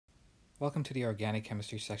Welcome to the organic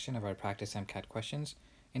chemistry section of our practice MCAT questions.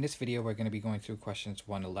 In this video, we're going to be going through questions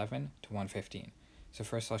 111 to 115. So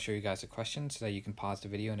first I'll show you guys the questions so that you can pause the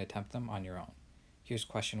video and attempt them on your own. Here's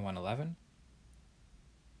question 111,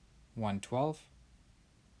 112,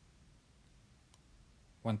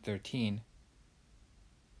 113,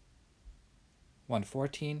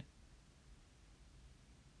 114,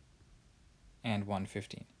 and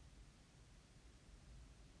 115.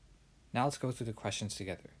 Now let's go through the questions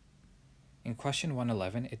together. In question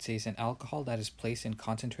 111, it says an alcohol that is placed in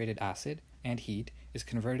concentrated acid and heat is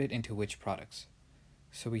converted into which products?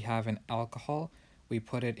 So we have an alcohol, we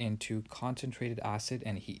put it into concentrated acid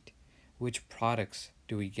and heat. Which products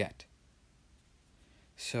do we get?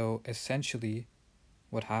 So essentially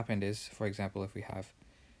what happened is, for example, if we have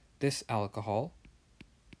this alcohol,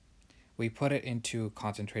 we put it into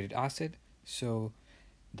concentrated acid, so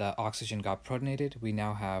the oxygen got protonated. We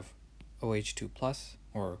now have OH2 plus,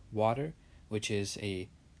 or water, which is a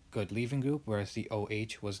good leaving group, whereas the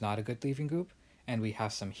OH was not a good leaving group. And we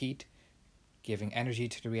have some heat giving energy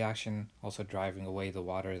to the reaction, also driving away the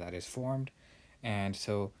water that is formed. And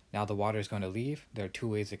so now the water is going to leave. There are two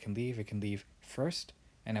ways it can leave. It can leave first,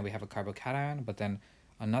 and then we have a carbocation, but then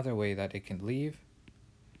another way that it can leave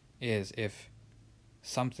is if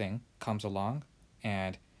something comes along,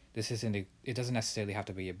 and it doesn't necessarily have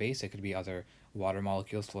to be a base, it could be other water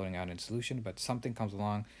molecules floating out in solution, but something comes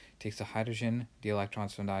along, takes the hydrogen, the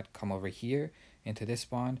electrons from that come over here into this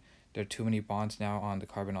bond. There are too many bonds now on the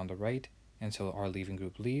carbon on the right, and so our leaving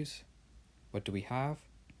group leaves. What do we have?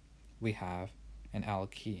 We have an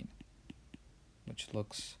alkene, which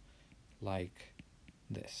looks like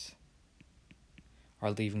this.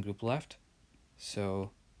 Our leaving group left,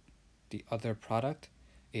 so the other product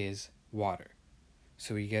is water.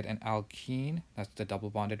 So we get an alkene, that's the double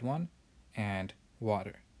bonded one, and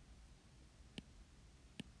water.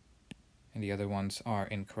 And the other ones are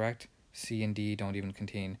incorrect. C and D don't even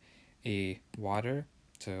contain a water,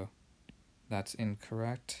 so that's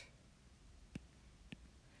incorrect.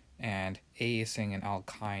 And A is saying an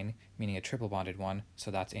alkyne, meaning a triple bonded one, so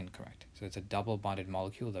that's incorrect. So it's a double bonded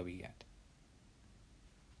molecule that we get.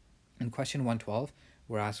 In question 112,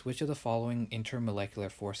 we're asked which of the following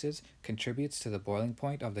intermolecular forces contributes to the boiling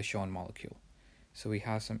point of the shown molecule. So we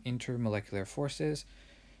have some intermolecular forces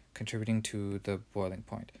contributing to the boiling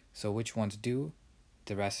point. So which ones do?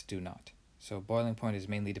 The rest do not. So boiling point is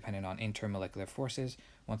mainly dependent on intermolecular forces.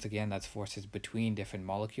 Once again, that's forces between different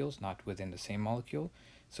molecules, not within the same molecule.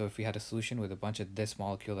 So if we had a solution with a bunch of this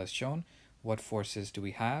molecule as shown, what forces do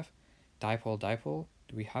we have? Dipole, dipole,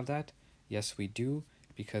 do we have that? Yes, we do.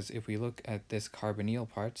 Because if we look at this carbonyl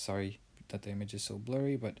part, sorry that the image is so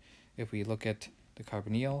blurry, but if we look at the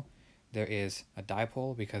carbonyl, there is a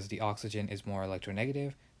dipole because the oxygen is more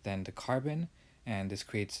electronegative than the carbon, and this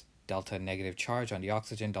creates delta negative charge on the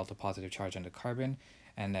oxygen, delta positive charge on the carbon,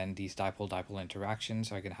 and then these dipole-dipole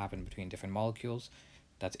interactions are going to happen between different molecules.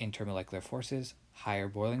 That's intermolecular forces, higher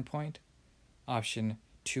boiling point. Option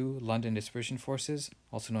 2, London dispersion forces,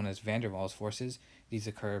 also known as van der Waals forces. These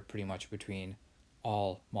occur pretty much between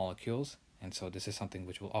all molecules, and so this is something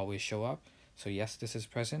which will always show up. So yes, this is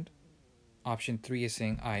present. Option 3 is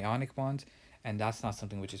saying ionic bonds, and that's not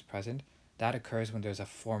something which is present. That occurs when there's a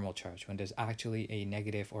formal charge, when there's actually a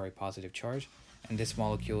negative or a positive charge, and this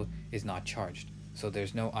molecule is not charged. So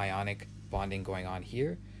there's no ionic bonding going on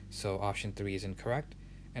here, so option 3 is incorrect.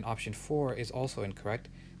 And option 4 is also incorrect.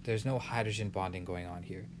 There's no hydrogen bonding going on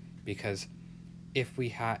here, because if we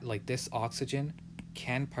had, like, this oxygen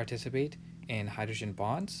can participate in hydrogen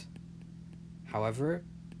bonds. However,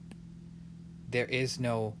 there is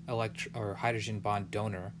no hydrogen bond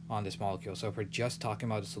donor on this molecule. So if we're just talking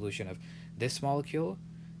about the solution of this molecule,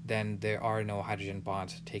 then there are no hydrogen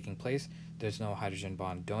bonds taking place. There's no hydrogen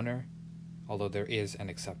bond donor, although there is an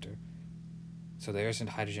acceptor. So there isn't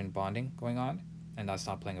hydrogen bonding going on, and that's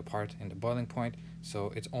not playing a part in the boiling point.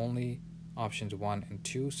 So it's only options 1 and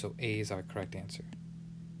 2, so A is our correct answer.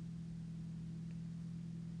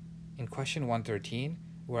 In question 113,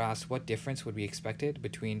 we're asked what difference would be expected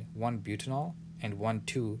between 1-butanol and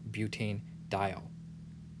 1,2-butane diol.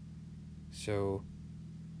 So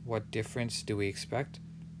what difference do we expect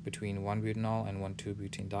between 1-butanol and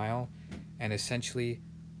 1,2-butane diol? And essentially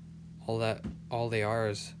all they are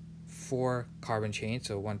is 4 carbon chains,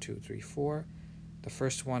 so 1, 2, 3, 4. The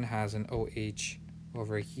first one has an OH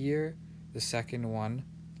over here. The second one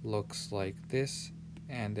looks like this,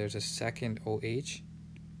 and there's a second OH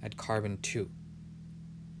at carbon 2.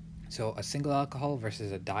 So a single alcohol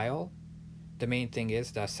versus a diol, the main thing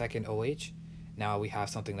is that second OH, now we have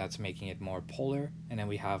something that's making it more polar, and then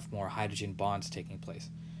we have more hydrogen bonds taking place.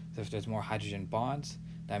 So if there's more hydrogen bonds,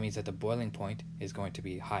 that means that the boiling point is going to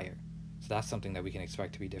be higher. So that's something that we can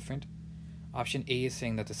expect to be different. Option A is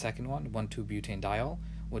saying that the second one, 1,2-butane-diol,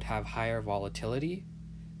 would have higher volatility.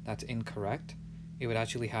 That's incorrect. It would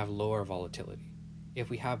actually have lower volatility. If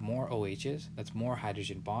we have more OHs, that's more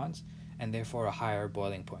hydrogen bonds, and therefore a higher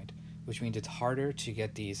boiling point, which means it's harder to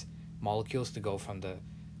get these molecules to go from the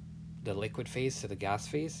liquid phase to the gas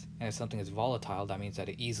phase. And if something is volatile, that means that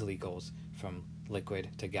it easily goes from liquid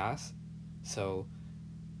to gas. So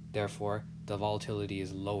therefore the volatility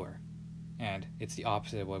is lower, and it's the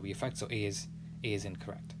opposite of what we expect. So A is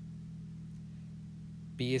incorrect.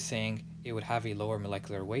 B is saying it would have a lower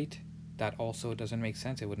molecular weight. That also doesn't make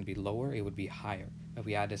sense. It wouldn't be lower, it would be higher. If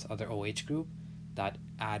we add this other OH group, that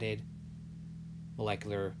added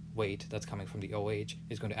molecular weight that's coming from the OH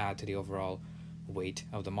is going to add to the overall weight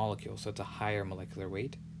of the molecule, so it's a higher molecular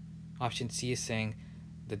weight. Option C is saying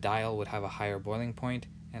the diol would have a higher boiling point,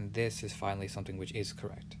 and this is finally something which is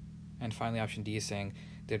correct. And finally, option D is saying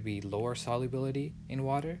there'd be lower solubility in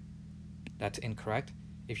water. That's incorrect.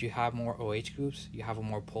 If you have more OH groups, you have a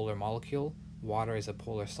more polar molecule. Water is a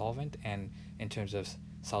polar solvent, and in terms of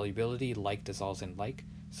solubility, like dissolves in like,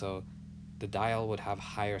 so the diol would have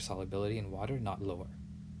higher solubility in water, not lower.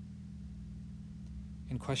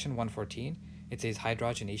 In question 114, it says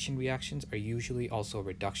hydrogenation reactions are usually also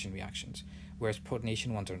reduction reactions, whereas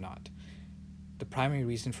protonation ones are not. The primary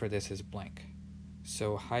reason for this is blank.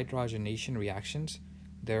 So hydrogenation reactions,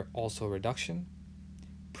 they're also reduction.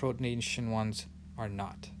 Protonation ones are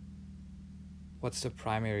not. What's the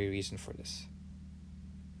primary reason for this?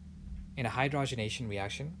 In a hydrogenation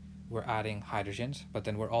reaction, we're adding hydrogens, but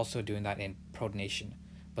then we're also doing that in protonation.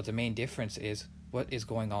 But the main difference is what is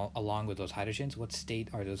going on along with those hydrogens, what state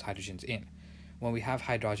are those hydrogens in. When we have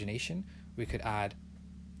hydrogenation, we could add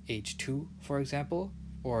H2, for example,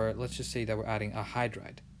 or let's just say that we're adding a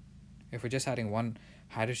hydride. If we're just adding one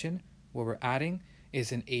hydrogen, what we're adding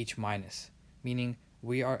is an H-, meaning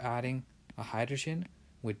we are adding a hydrogen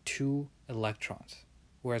with 2 electrons.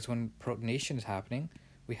 Whereas when protonation is happening,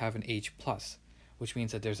 we have an H+, which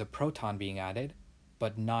means that there's a proton being added,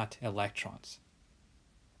 but not electrons.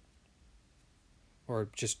 Or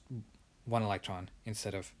just 1 electron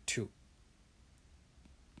instead of 2.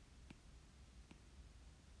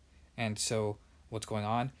 And so what's going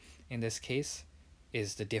on in this case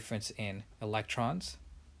is the difference in electrons.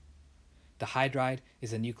 The hydride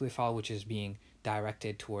is a nucleophile which is being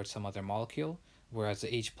directed towards some other molecule, whereas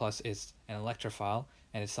the H+ is an electrophile,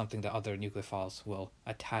 and it's something that other nucleophiles will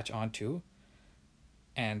attach onto.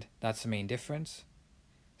 And that's the main difference.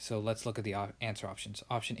 So let's look at the answer options.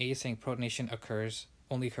 Option A is saying protonation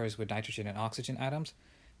only occurs with nitrogen and oxygen atoms.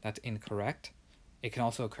 That's incorrect. It can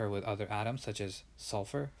also occur with other atoms, such as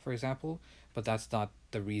sulfur, for example, but that's not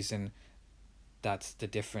the reason. That's the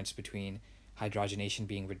difference between hydrogenation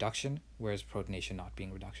being reduction, whereas protonation not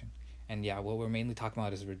being reduction. And yeah, what we're mainly talking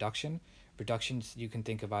about is reduction. Reductions, you can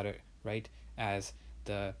think about it, right, as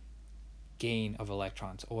the gain of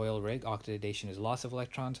electrons. Oil rig, oxidation is loss of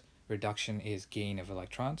electrons. Reduction is gain of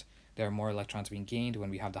electrons. There are more electrons being gained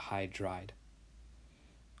when we have the hydride.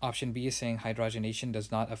 Option B is saying hydrogenation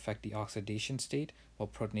does not affect the oxidation state, while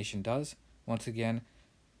protonation does. Once again,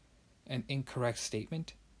 an incorrect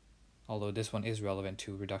statement, although this one is relevant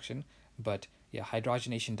to reduction. But yeah,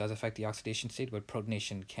 hydrogenation does affect the oxidation state, but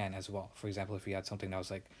protonation can as well. For example, if we had something that was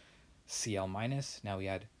like Cl-, now we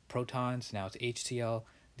had protons, now it's HCl,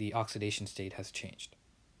 the oxidation state has changed.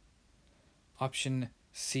 Option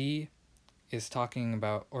C is talking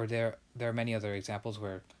about, or there are many other examples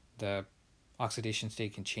where the oxidation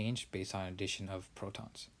state can change based on addition of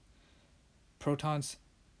protons. Protons,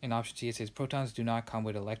 in option C it says protons do not come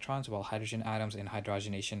with electrons, while hydrogen atoms in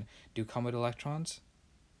hydrogenation do come with electrons.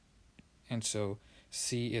 And so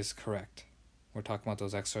C is correct. We're talking about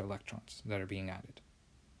those extra electrons that are being added.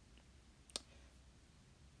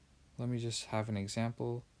 Let me just have an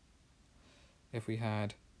example. If we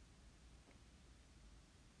had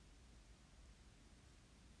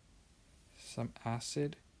some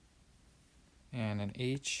acid and an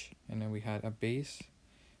H, and then we had a base.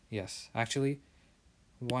 Yes, actually,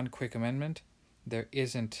 one quick amendment. There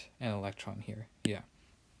isn't an electron here. Yeah.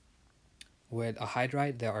 With a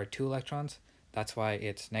hydride, there are 2 electrons. That's why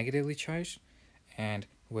it's negatively charged. And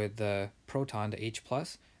with the proton, the H+,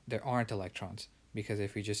 there aren't electrons. Because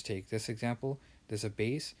if we just take this example, there's a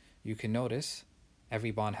base. You can notice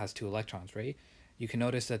every bond has 2 electrons, right? You can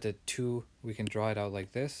notice that the 2, we can draw it out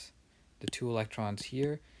like this. The 2 electrons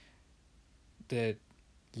here, the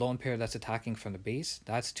lone pair that's attacking from the base,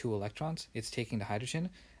 that's 2 electrons. It's taking the hydrogen,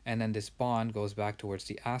 and then this bond goes back towards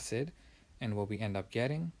the acid, and what we end up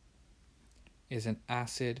getting is an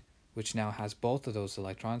acid which now has both of those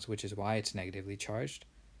electrons, which is why it's negatively charged,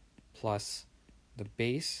 plus the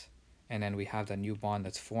base, and then we have that new bond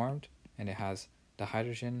that's formed, and it has the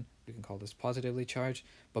hydrogen, we can call this positively charged,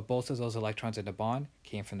 but both of those electrons in the bond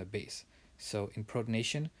came from the base. So in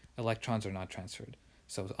protonation, electrons are not transferred.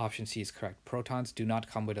 So option C is correct. Protons do not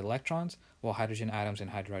come with electrons, while hydrogen atoms in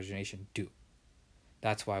hydrogenation do.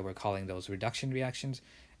 That's why we're calling those reduction reactions,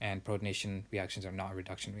 and protonation reactions are not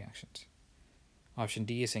reduction reactions. Option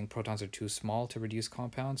D is saying protons are too small to reduce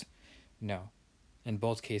compounds. No. In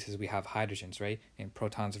both cases, we have hydrogens, right? In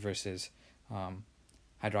protons versus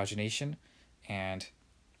hydrogenation, and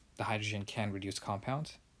the hydrogen can reduce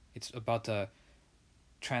compounds. It's about the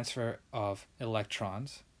transfer of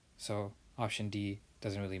electrons. So option D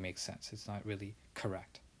doesn't really make sense. It's not really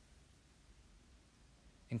correct.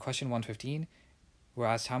 In question 115, we're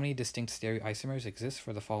asked how many distinct stereoisomers exist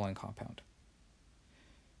for the following compound.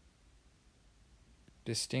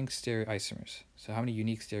 Distinct stereoisomers. So how many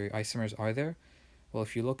unique stereoisomers are there? Well,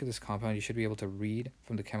 if you look at this compound, you should be able to read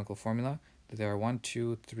from the chemical formula that there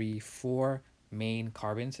are 4 main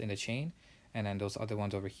carbons in the chain, and then those other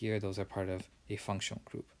ones over here, those are part of a functional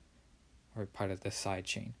group, or part of the side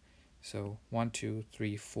chain. So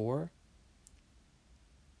 4.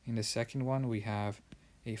 In the second one, we have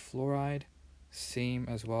a fluoride, same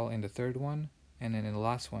as well in the third one, and then in the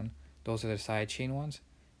last one, those are the side chain ones.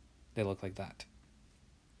 They look like that.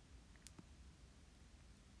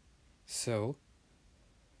 So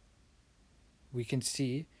we can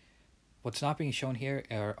see what's not being shown here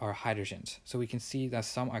are hydrogens. So we can see that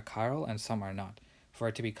some are chiral and some are not. For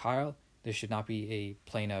it to be chiral, there should not be a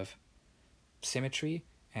plane of symmetry,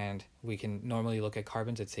 and we can normally look at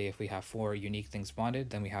carbons and say if we have 4 unique things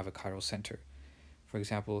bonded, then we have a chiral center. For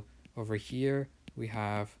example, over here we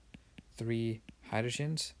have 3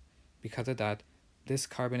 hydrogens. Because of that, this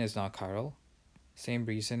carbon is not chiral. Same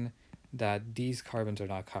reason that these carbons are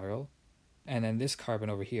not chiral. And then this carbon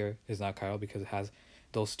over here is not chiral because it has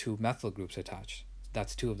those 2 methyl groups attached.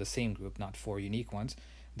 That's 2 of the same group, not 4 unique ones.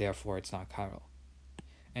 Therefore, it's not chiral.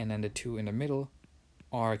 And then the 2 in the middle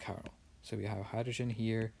are chiral. So we have hydrogen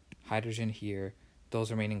here.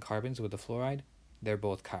 Those remaining carbons with the fluoride, they're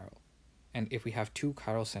both chiral. And if we have 2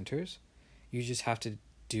 chiral centers, you just have to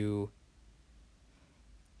do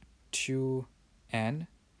 2n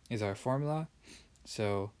is our formula.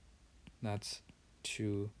 So that's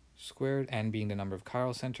 2 squared, n being the number of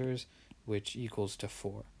chiral centers, which equals to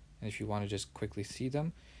 4. And if you want to just quickly see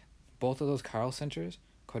them, both of those chiral centers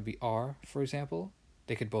could be R, for example.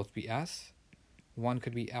 They could both be S. One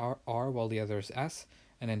could be R while the other is S,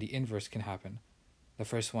 and then the inverse can happen. The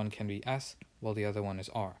first one can be S while the other one is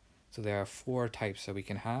R. So there are 4 types that we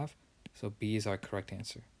can have. So B is our correct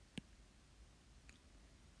answer.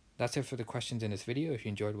 That's it for the questions in this video. If you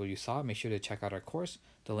enjoyed what you saw, make sure to check out our course.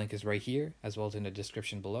 The link is right here, as well as in the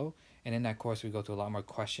description below. And in that course, we go through a lot more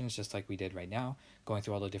questions, just like we did right now, going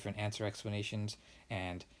through all the different answer explanations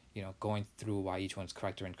and, going through why each one's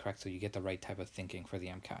correct or incorrect, so you get the right type of thinking for the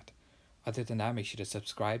MCAT. Other than that, make sure to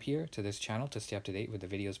subscribe here to this channel to stay up to date with the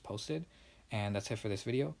videos posted. And that's it for this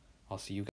video. I'll see you guys.